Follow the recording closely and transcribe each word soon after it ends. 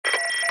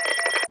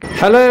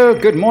Hello,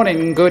 good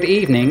morning, good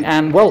evening,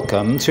 and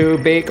welcome to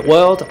Bigg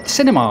World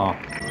Cinema.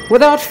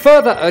 Without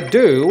further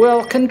ado,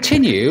 we'll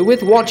continue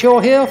with what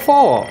you're here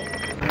for.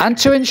 And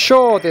to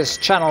ensure this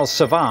channel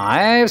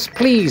survives,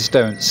 please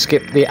don't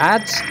skip the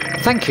ads.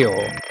 Thank you.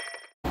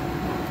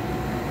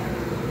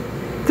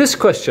 This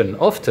question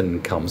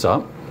often comes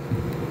up.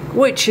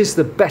 Which is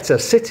the better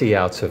city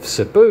out of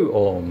Cebu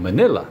or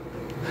Manila?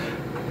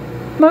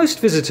 Most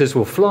visitors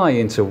will fly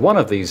into one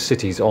of these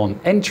cities on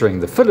entering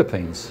the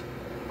Philippines.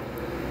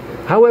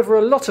 However,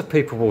 a lot of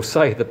people will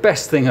say the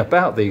best thing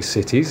about these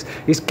cities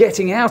is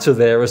getting out of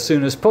there as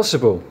soon as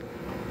possible.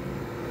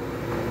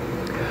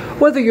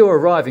 Whether you're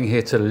arriving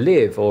here to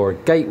live or a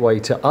gateway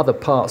to other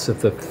parts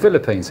of the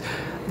Philippines,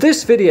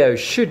 this video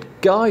should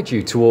guide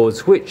you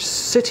towards which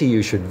city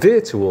you should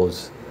veer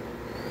towards.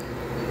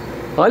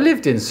 I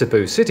lived in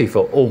Cebu City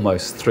for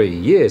almost 3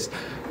 years.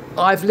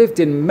 I've lived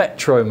in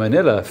Metro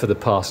Manila for the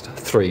past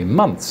 3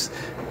 months.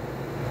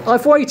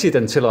 I've waited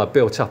until I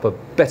built up a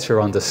better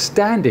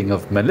understanding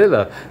of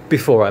Manila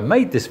before I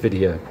made this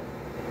video.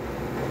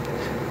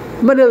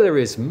 Manila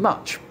is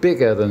much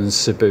bigger than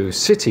Cebu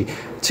City.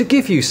 To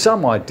give you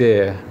some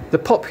idea, the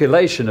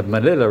population of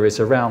Manila is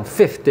around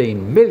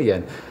 15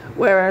 million,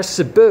 whereas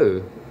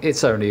Cebu,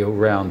 it's only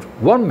around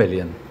 1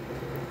 million.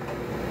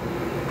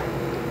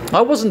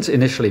 I wasn't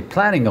initially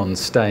planning on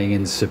staying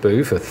in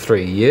Cebu for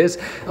 3 years.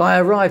 I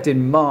arrived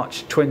in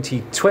March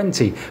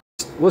 2020.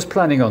 Was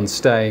planning on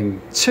staying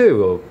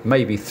 2 or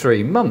maybe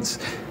 3 months,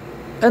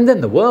 and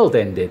then the world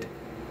ended.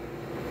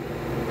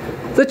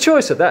 The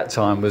choice at that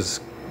time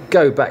was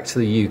go back to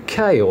the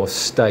UK or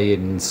stay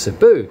in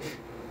Cebu.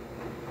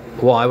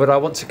 Why would I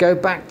want to go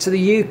back to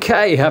the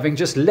UK having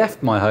just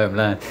left my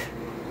homeland?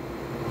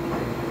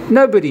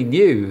 Nobody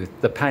knew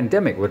the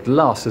pandemic would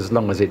last as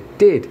long as it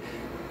did.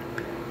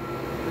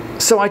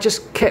 So I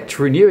just kept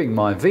renewing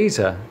my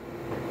visa.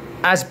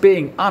 As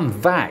being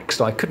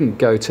unvaxxed, I couldn't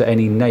go to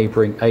any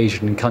neighbouring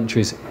Asian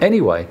countries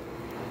anyway.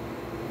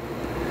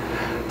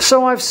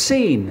 So I've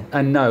seen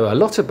and know a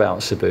lot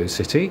about Cebu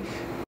City.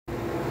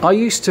 I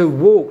used to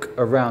walk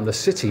around the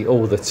city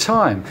all the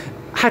time,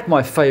 had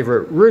my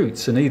favourite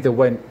routes and either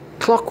went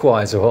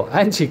clockwise or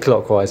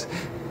anti-clockwise.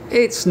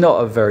 It's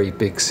not a very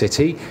big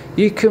city.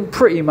 You can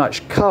pretty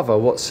much cover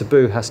what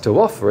Cebu has to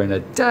offer in a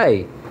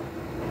day,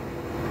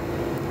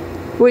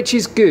 which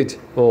is good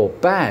or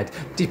bad,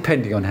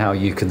 depending on how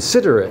you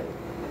consider it.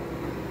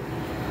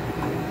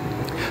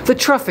 The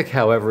traffic,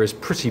 however, is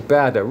pretty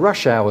bad at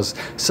rush hours,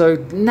 so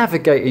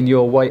navigating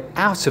your way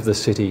out of the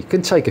city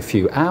can take a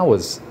few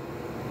hours.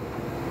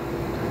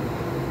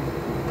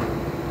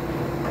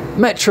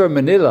 Metro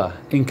Manila,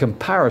 in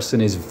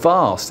comparison, is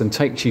vast and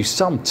takes you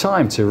some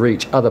time to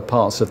reach other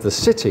parts of the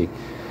city.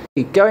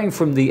 Going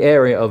from the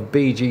area of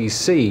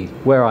BGC,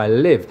 where I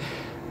live,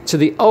 to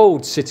the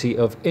old city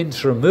of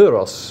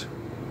Intramuros,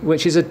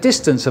 which is a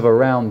distance of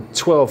around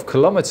 12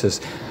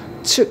 kilometres,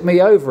 took me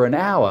over an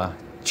hour,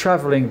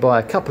 travelling by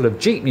a couple of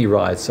jeepney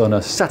rides on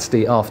a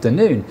Saturday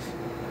afternoon.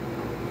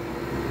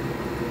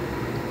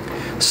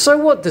 So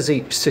what does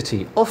each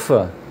city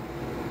offer?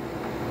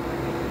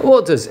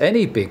 What does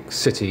any big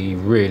city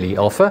really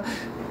offer?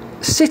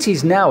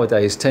 Cities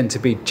nowadays tend to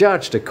be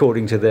judged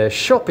according to their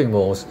shopping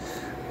malls.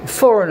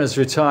 Foreigners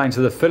retiring to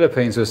the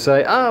Philippines will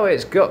say, "Oh,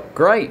 it's got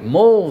great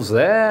malls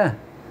there."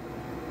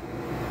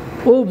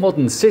 All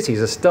modern cities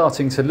are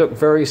starting to look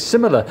very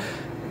similar.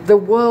 The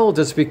world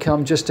has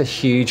become just a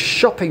huge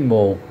shopping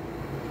mall.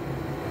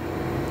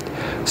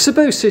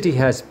 Cebu City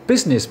has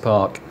Business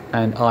Park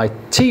and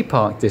IT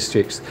Park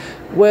districts,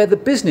 where the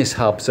business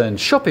hubs and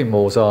shopping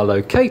malls are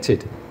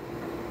located.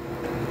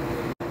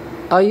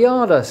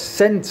 Ayala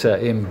Centre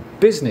in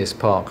Business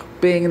Park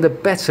being the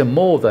better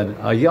mall than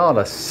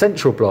Ayala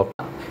Central Block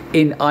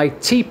in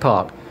IT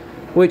Park,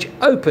 which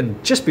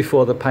opened just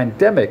before the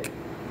pandemic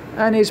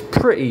and is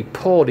pretty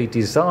poorly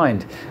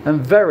designed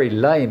and very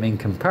lame in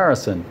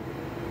comparison.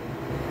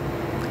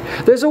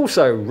 There's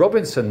also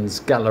Robinson's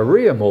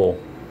Galleria Mall,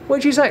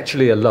 which is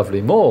actually a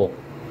lovely mall,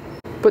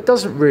 but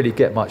doesn't really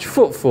get much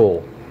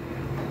footfall.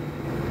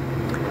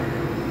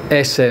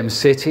 SM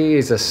City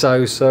is a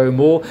so-so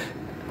mall,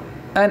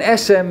 and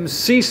SM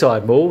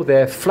Seaside Mall,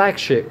 their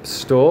flagship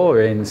store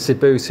in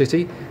Cebu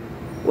City,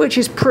 which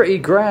is pretty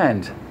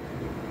grand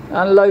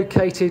and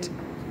located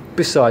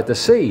beside the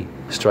sea,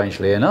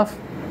 strangely enough.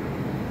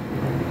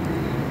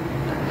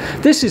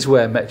 This is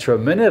where Metro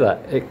Manila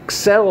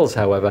excels,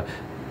 however,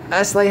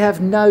 as they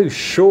have no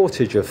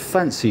shortage of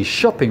fancy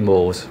shopping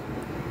malls.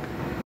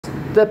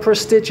 The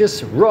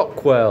prestigious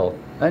Rockwell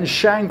and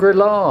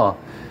Shangri-La,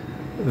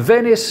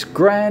 Venice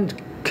Grand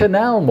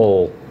Canal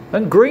Mall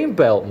and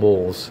Greenbelt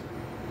malls.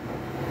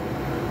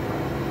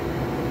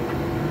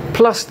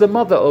 Plus the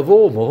mother of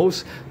all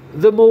malls,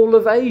 the Mall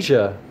of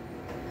Asia,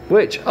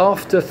 which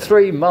after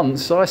 3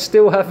 months I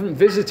still haven't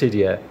visited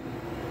yet.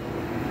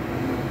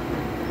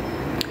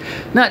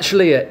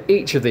 Naturally, at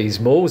each of these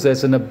malls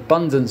there's an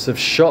abundance of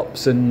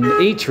shops and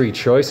eatery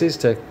choices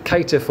to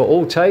cater for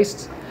all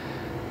tastes.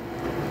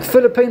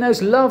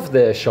 Filipinos love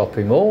their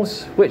shopping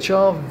malls, which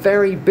are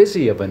very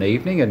busy of an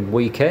evening and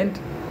weekend.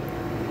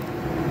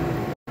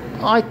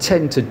 I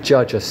tend to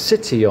judge a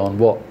city on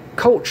what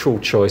cultural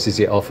choices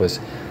it offers,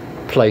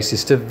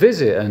 places to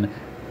visit and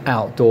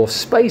outdoor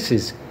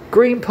spaces,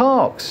 green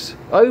parks,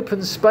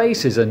 open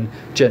spaces and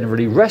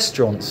generally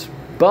restaurants,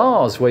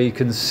 bars where you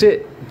can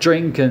sit,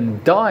 drink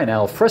and dine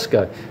al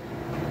fresco.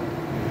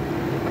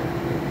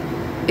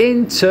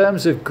 In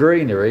terms of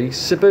greenery,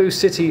 Cebu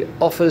City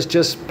offers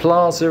just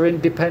Plaza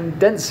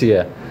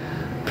Independencia,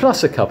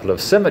 plus a couple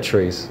of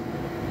cemeteries.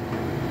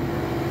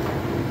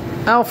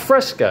 Al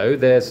fresco,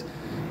 there's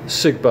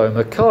Sugbo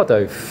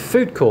Mercado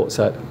food courts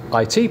at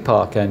IT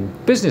Park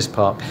and Business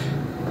Park.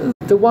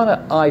 The one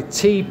at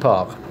IT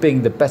Park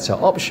being the better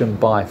option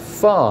by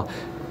far.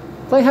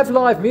 They have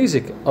live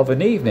music of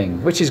an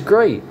evening, which is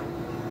great.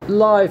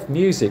 Live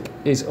music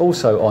is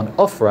also on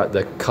offer at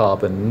the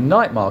Carbon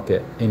Night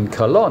Market in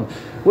Colón,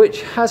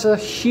 which has a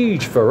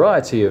huge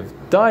variety of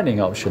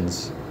dining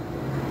options.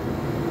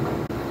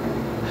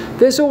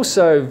 There's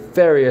also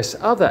various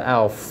other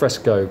al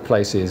fresco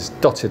places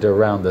dotted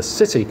around the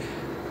city.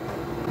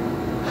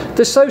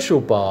 The Social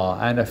Bar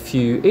and a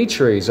few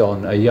eateries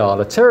on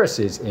Ayala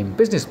Terraces in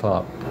Business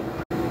Park.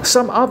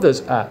 Some others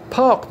at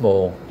Park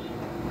Mall.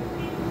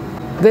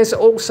 There's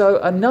also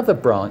another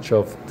branch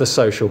of the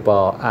Social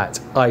Bar at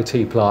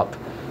IT Park,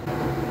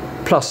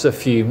 plus a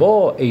few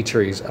more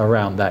eateries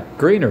around that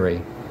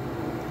greenery.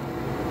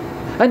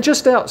 And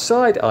just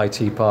outside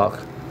IT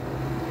Park,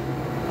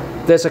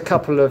 there's a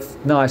couple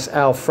of nice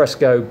al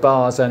fresco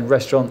bars and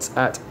restaurants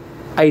at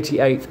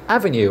 88th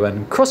Avenue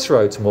and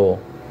Crossroads Mall.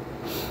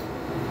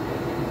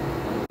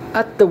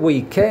 At the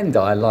weekend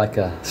I like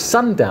a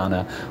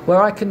sundowner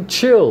where I can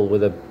chill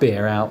with a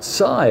beer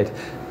outside,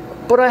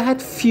 but I had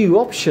few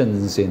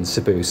options in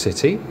Cebu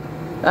City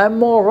and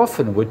more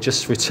often would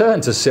just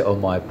return to sit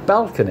on my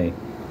balcony.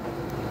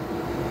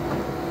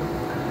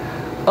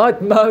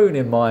 I'd moan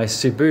in my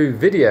Cebu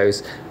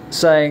videos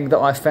saying that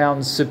I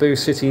found Cebu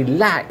City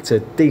lacked a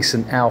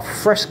decent al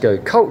fresco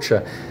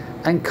culture,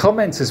 and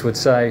commenters would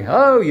say,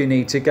 "Oh, you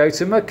need to go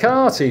to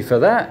Makati for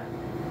that."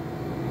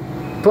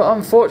 But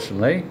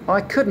unfortunately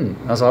I couldn't,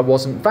 as I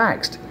wasn't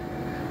vaxxed.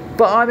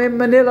 But I'm in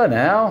Manila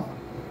now,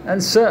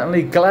 and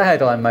certainly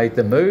glad I made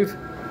the move,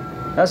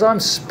 as I'm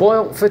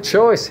spoilt for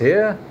choice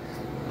here.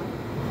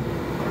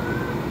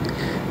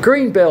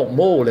 Greenbelt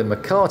Mall in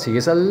Makati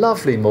is a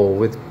lovely mall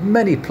with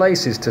many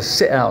places to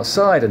sit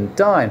outside and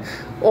dine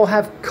or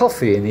have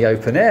coffee in the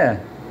open air,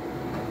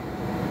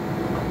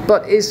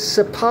 but is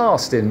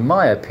surpassed in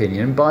my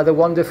opinion by the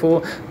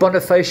wonderful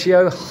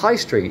Bonifacio High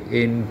Street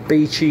in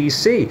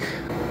BGC,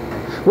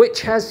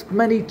 which has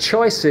many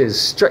choices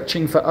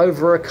stretching for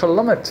over a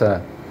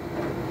kilometre.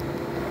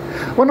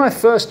 When I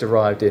first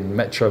arrived in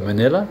Metro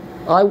Manila,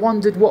 I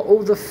wondered what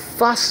all the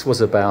fuss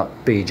was about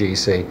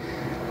BGC.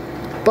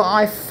 But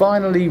I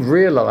finally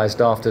realised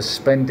after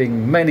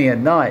spending many a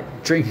night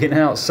drinking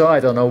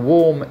outside on a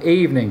warm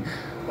evening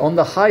on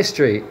the high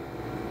street,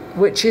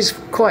 which is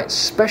quite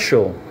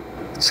special.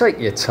 Take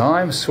your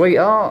time,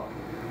 sweetheart.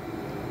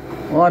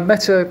 I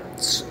met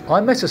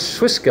a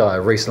Swiss guy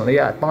recently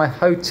at my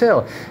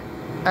hotel,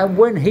 and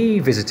when he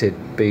visited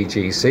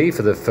BGC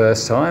for the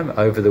first time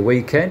over the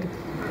weekend,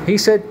 he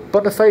said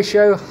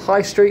Bonifacio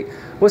High Street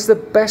was the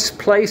best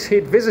place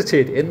he'd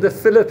visited in the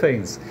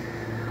Philippines.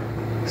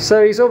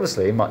 So he's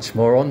obviously much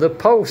more on the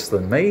pulse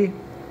than me.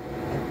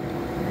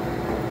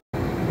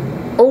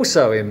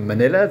 Also in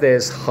Manila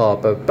there's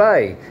Harbour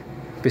Bay,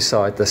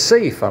 beside the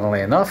sea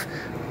funnily enough,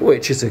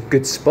 which is a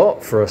good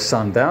spot for a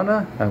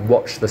sundowner and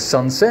watch the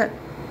sunset.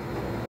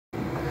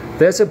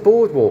 There's a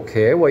boardwalk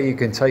here where you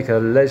can take a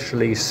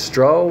leisurely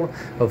stroll,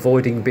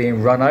 avoiding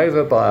being run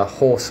over by a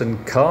horse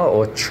and car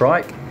or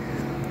trike,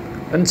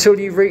 until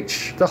you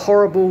reach the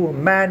horrible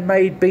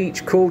man-made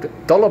beach called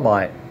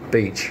Dolomite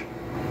Beach,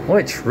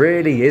 which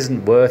really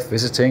isn't worth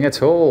visiting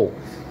at all.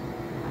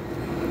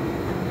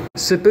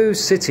 Cebu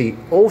City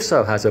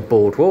also has a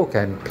boardwalk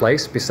and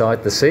place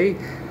beside the sea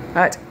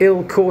at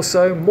Il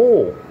Corso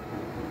Mall,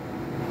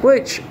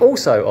 which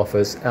also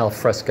offers al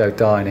fresco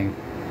dining.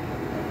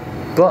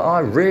 But I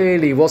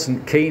really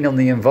wasn't keen on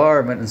the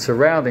environment and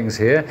surroundings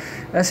here,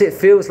 as it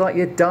feels like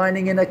you're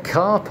dining in a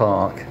car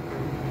park.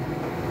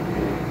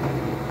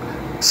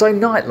 So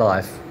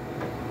nightlife.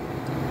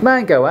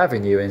 Mango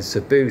Avenue in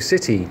Cebu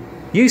City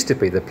used to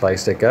be the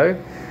place to go,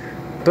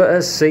 but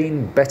has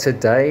seen better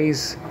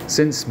days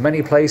since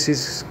many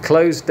places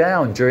closed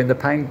down during the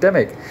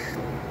pandemic.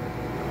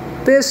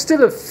 There's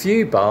still a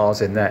few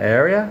bars in that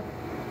area,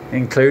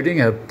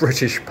 including a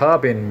British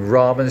pub in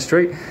Ramen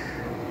Street,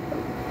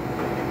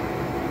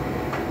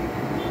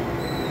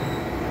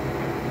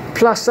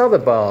 plus other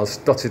bars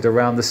dotted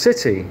around the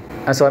city.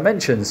 As I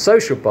mentioned,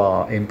 Social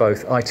Bar in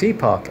both IT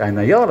Park and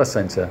Ayala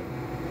Centre.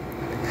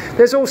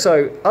 There's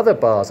also other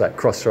bars at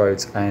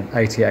Crossroads and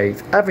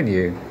 88th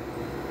Avenue.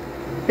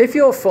 If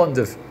you're fond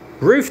of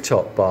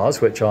rooftop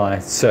bars, which I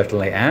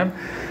certainly am,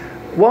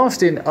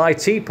 whilst in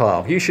IT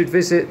Park you should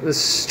visit the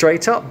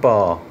Straight Up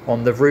Bar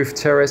on the roof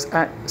terrace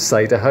at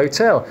Seda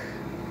Hotel.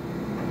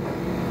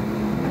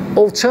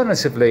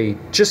 Alternatively,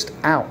 just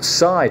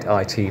outside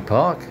IT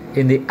Park,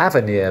 in the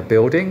Avenir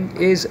building,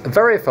 is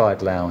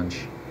Verified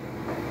Lounge.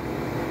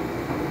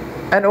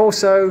 And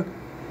also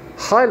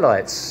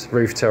Highlights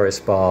Roof Terrace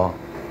Bar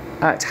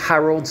at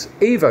Harold's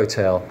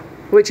Evotel,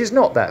 which is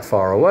not that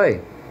far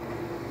away.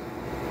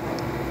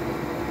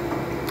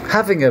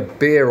 Having a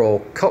beer or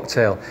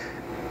cocktail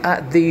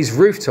at these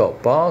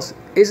rooftop bars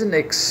isn't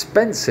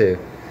expensive.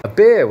 A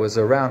beer was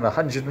around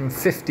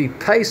 150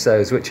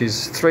 pesos, which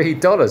is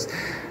 $3.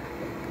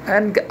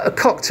 And a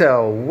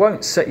cocktail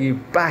won't set you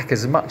back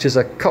as much as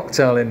a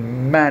cocktail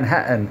in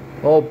Manhattan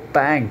or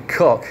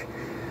Bangkok.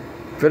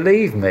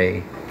 Believe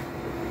me.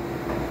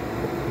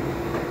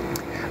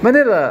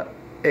 Manila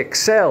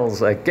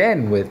excels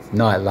again with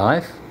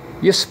nightlife.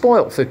 You're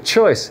spoilt for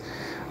choice.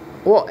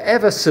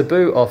 Whatever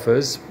Cebu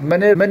offers,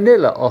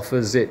 Manila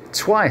offers it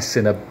twice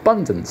in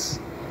abundance.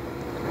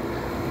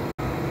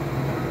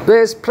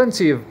 There's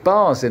plenty of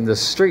bars in the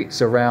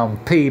streets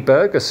around P.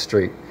 Burger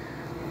Street,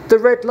 the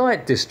red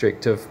light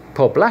district of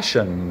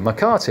Poblacion,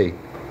 Makati.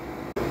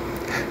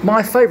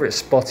 My favourite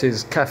spot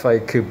is Cafe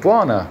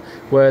Cubana,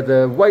 where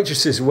the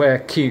waitresses wear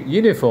cute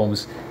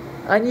uniforms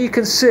and you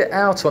can sit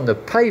out on the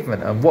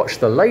pavement and watch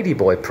the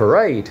Ladyboy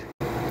parade.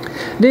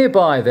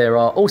 Nearby there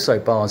are also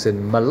bars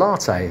in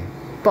Malate,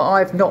 but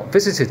I've not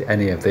visited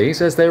any of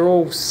these as they're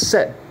all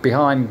set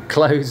behind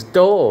closed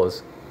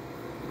doors.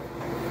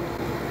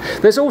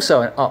 There's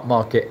also an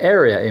upmarket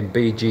area in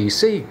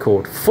BGC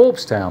called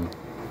Forbestown,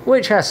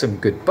 which has some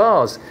good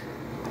bars.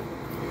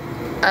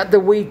 At the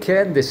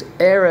weekend this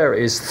area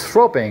is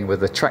throbbing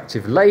with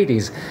attractive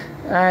ladies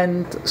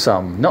and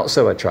some not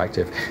so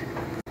attractive.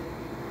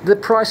 The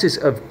prices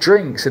of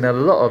drinks in a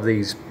lot of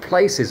these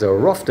places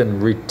are often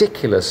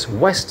ridiculous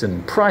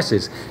Western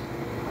prices.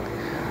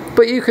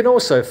 But you can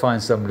also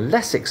find some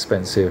less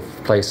expensive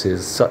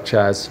places such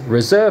as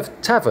Reserve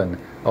Tavern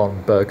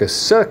on Burgess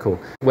Circle,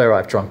 where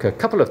I've drunk a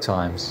couple of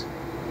times.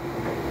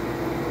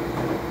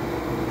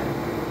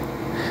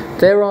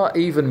 There are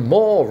even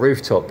more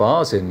rooftop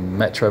bars in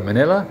Metro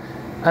Manila,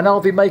 and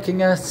I'll be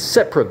making a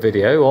separate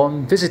video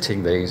on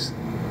visiting these.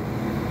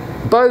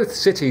 Both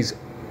cities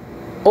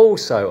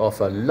also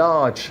offer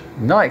large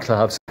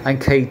nightclubs and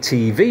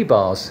KTV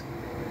bars,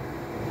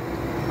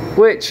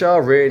 which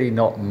are really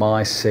not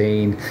my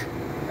scene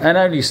and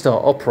only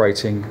start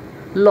operating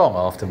long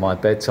after my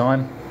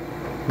bedtime,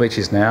 which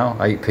is now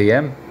 8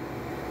 PM.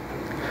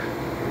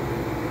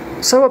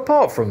 So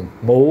apart from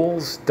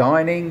malls,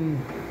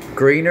 dining,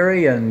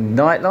 greenery and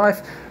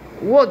nightlife,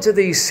 what do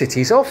these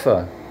cities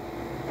offer?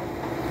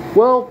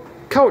 Well,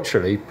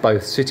 culturally,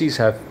 both cities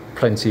have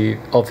plenty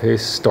of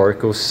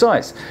historical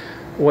sites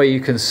where you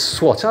can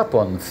swat up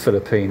on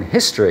Philippine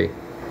history.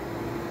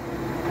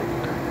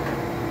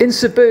 In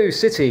Cebu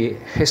City,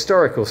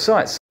 historical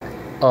sites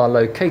are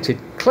located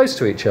close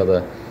to each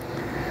other.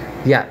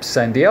 Yap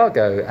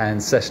Santiago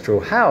Ancestral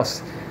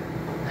House,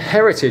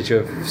 Heritage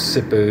of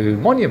Cebu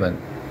Monument,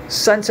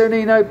 Santo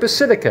Nino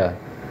Basilica,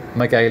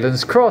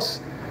 Magellan's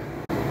Cross,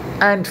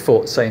 and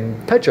Fort San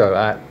Pedro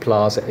at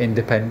Plaza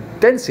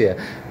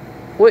Independencia,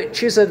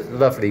 which is a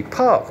lovely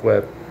park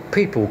where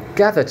people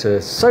gather to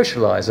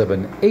socialise of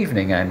an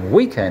evening and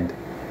weekend.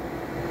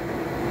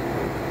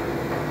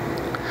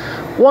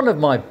 One of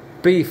my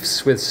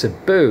beefs with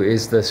Cebu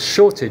is the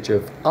shortage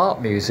of art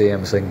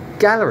museums and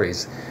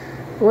galleries,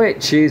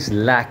 which is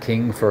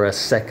lacking for a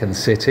second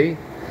city.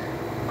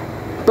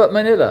 But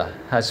Manila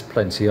has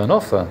plenty on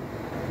offer.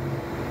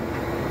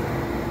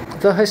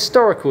 The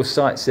historical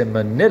sites in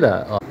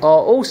Manila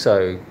are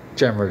also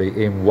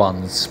generally in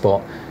one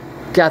spot,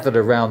 gathered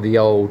around the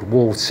old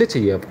walled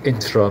city of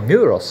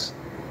Intramuros,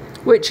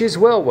 which is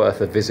well worth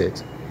a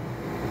visit.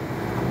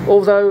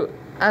 Although,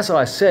 as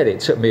I said, it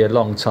took me a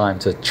long time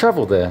to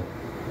travel there.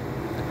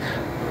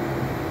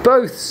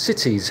 Both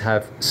cities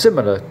have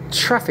similar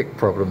traffic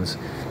problems,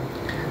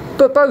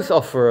 but both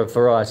offer a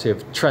variety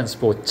of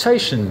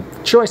transportation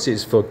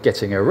choices for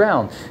getting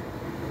around,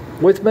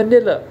 with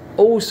Manila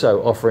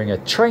also offering a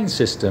train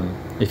system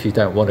if you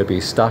don't want to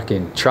be stuck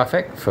in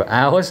traffic for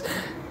hours.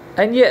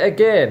 And yet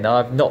again,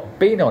 I've not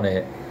been on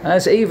it,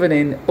 as even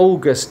in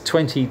August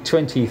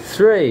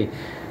 2023,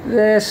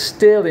 they're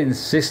still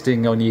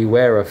insisting on you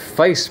wear a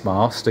face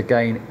mask to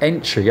gain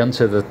entry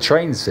onto the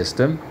train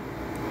system.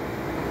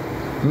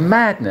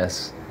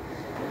 Madness.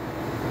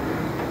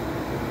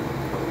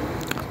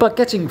 But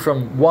getting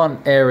from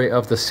one area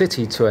of the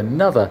city to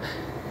another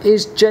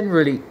is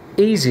generally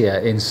easier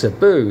in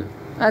Cebu,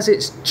 as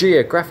it's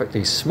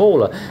geographically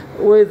smaller,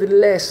 with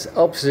less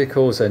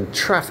obstacles and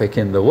traffic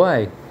in the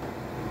way.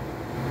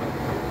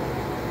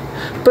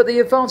 But the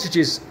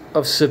advantages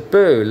of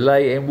Cebu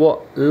lay in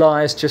what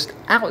lies just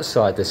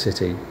outside the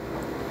city.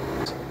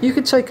 You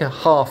can take a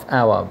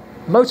half-hour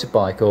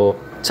motorbike or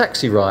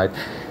taxi ride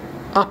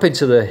up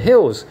into the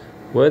hills,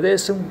 where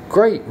there's some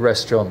great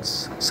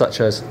restaurants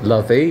such as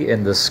La Vie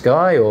in the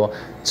Sky or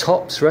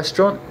Tops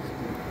Restaurant.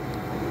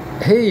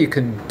 Here you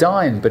can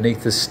dine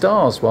beneath the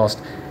stars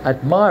whilst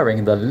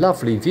admiring the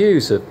lovely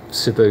views of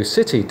Cebu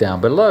City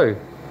down below.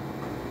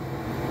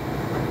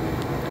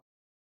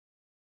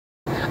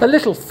 A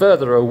little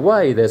further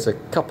away there's a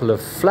couple of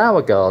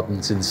flower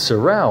gardens in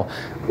Sorau,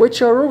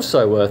 which are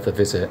also worth a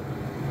visit.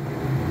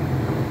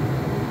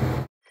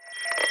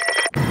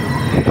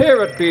 Here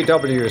at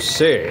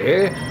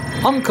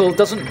BWC, Uncle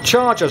doesn't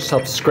charge a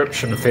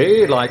subscription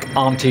fee like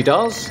Auntie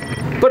does,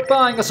 but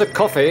buying us a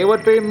coffee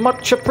would be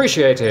much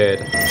appreciated.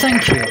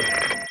 Thank you.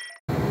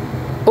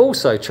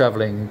 Also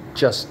travelling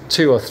just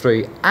 2 or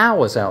 3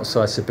 hours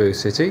outside Cebu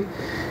City,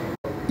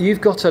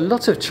 you've got a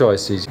lot of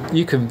choices.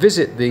 You can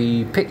visit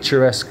the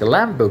picturesque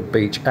Lambug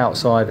beach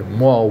outside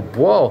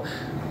Mualboal,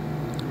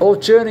 or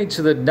journey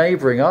to the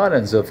neighbouring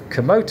islands of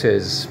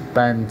Camotes,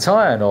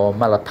 Bantayan or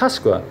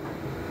Malapascua.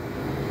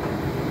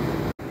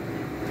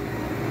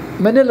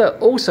 Manila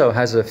also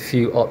has a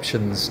few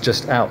options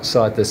just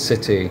outside the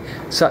city,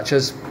 such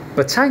as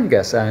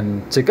Batangas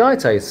and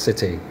Tagaytay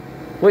City,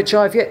 which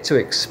I've yet to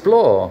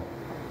explore.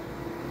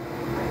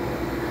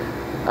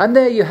 And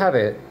there you have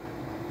it.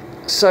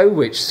 So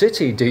which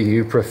city do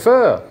you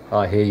prefer?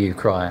 I hear you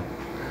cry.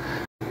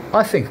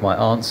 I think my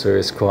answer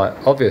is quite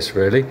obvious,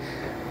 really.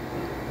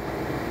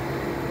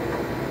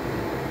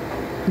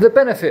 The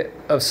benefit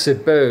of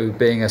Cebu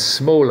being a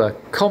smaller,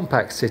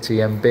 compact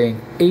city and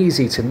being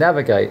easy to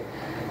navigate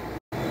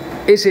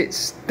is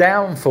its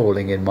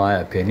downfalling, in my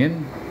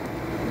opinion,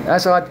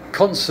 as I'd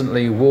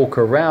constantly walk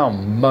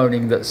around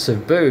moaning that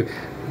Cebu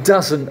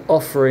doesn't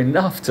offer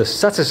enough to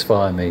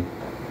satisfy me.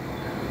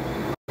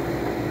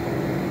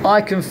 I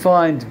can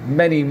find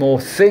many more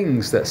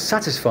things that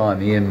satisfy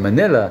me in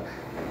Manila.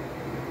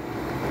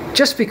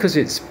 Just because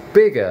it's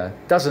bigger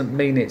doesn't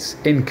mean it's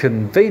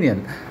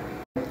inconvenient.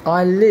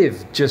 I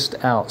live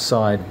just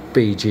outside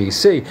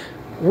BGC,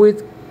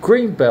 with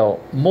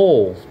Greenbelt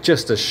Mall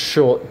just a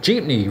short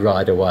jeepney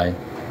ride away.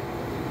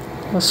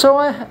 So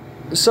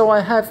I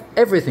have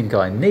everything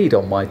I need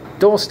on my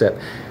doorstep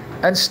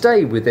and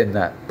stay within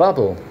that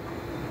bubble.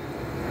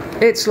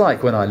 It's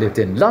like when I lived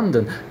in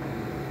London.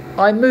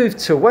 I moved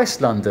to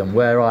West London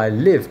where I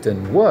lived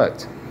and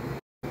worked,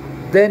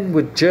 then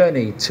would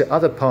journey to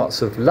other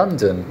parts of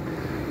London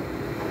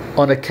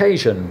on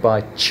occasion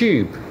by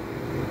tube.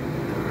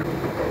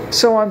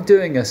 So I'm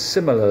doing a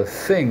similar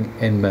thing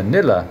in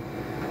Manila,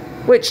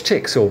 which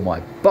ticks all my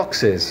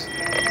boxes.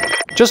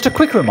 Just a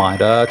quick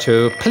reminder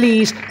to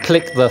please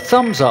click the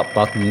thumbs up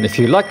button if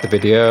you liked the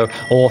video,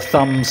 or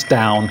thumbs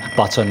down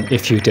button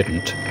if you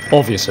didn't,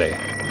 obviously.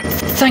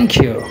 Thank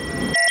you.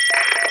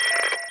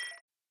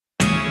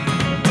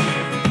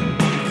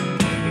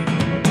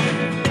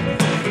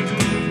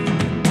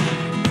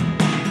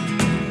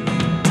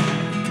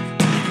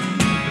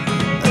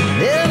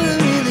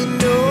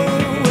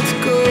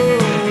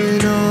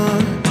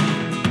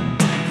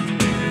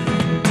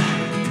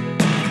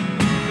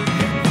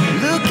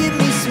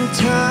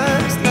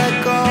 Sometimes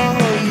like all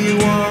you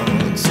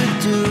want to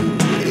do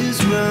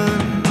is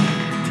run.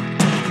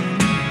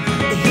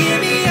 Hear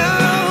me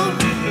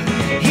out,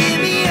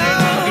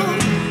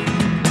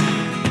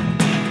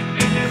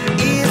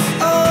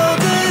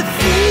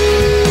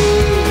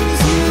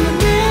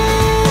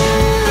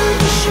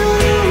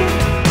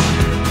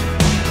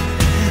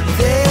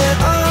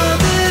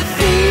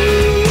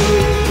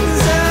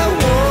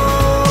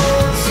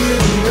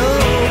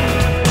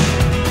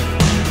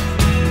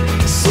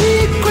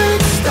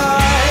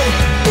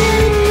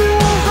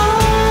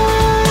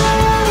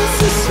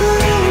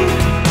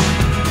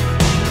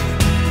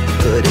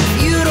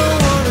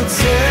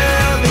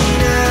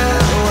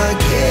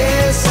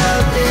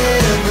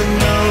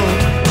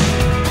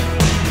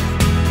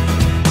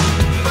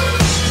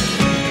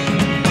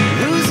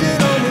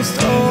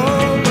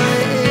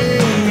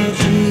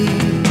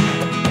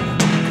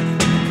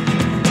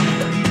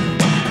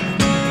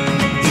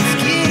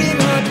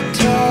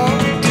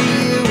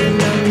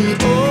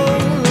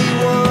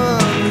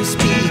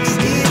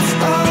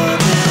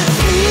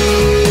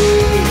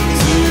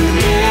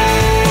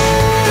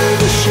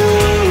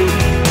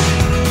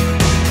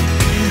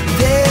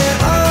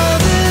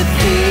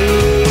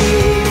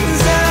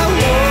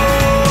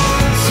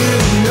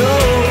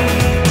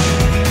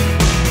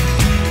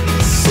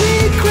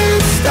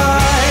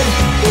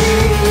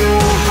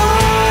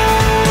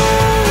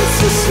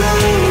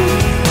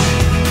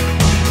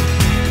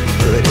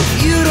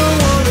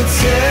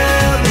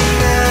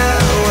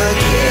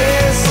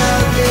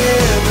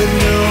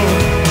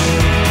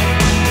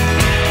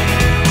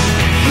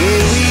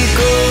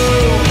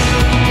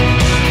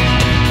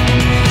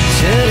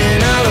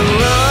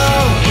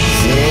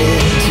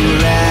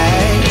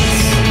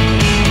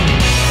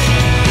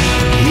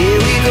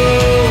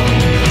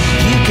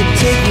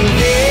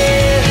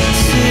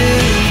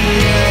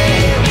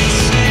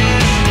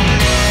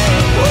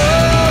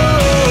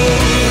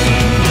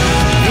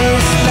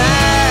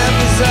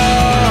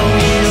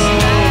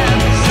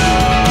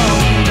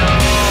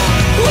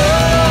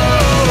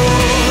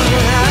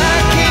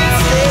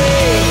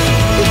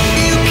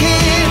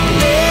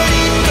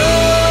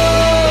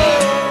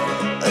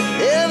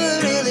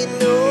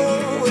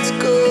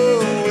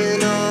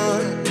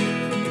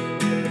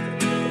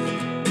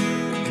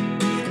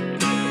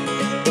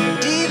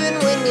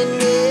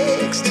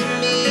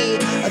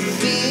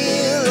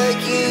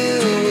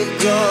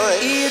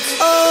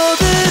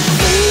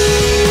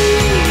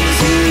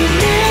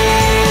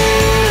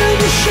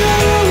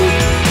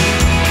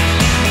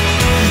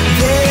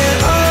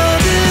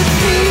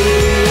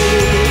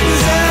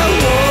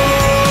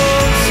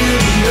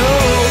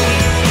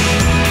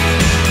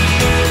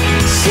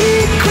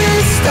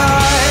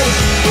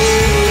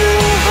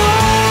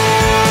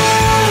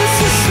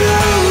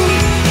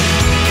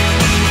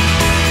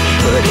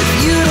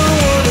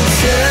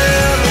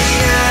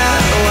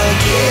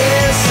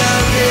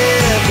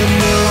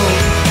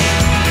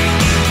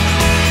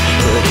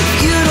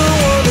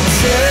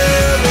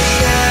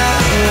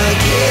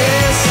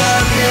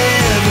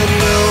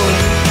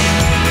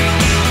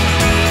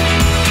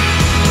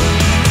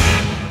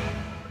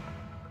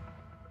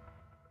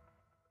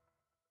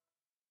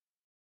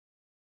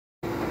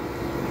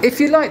 If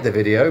you liked the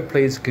video,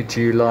 please could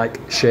you like,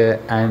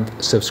 share and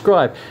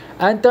subscribe.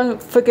 And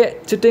don't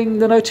forget to ding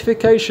the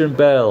notification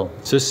bell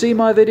to see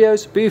my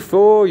videos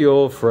before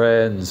your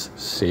friends.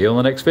 See you on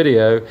the next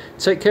video.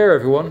 Take care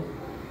everyone.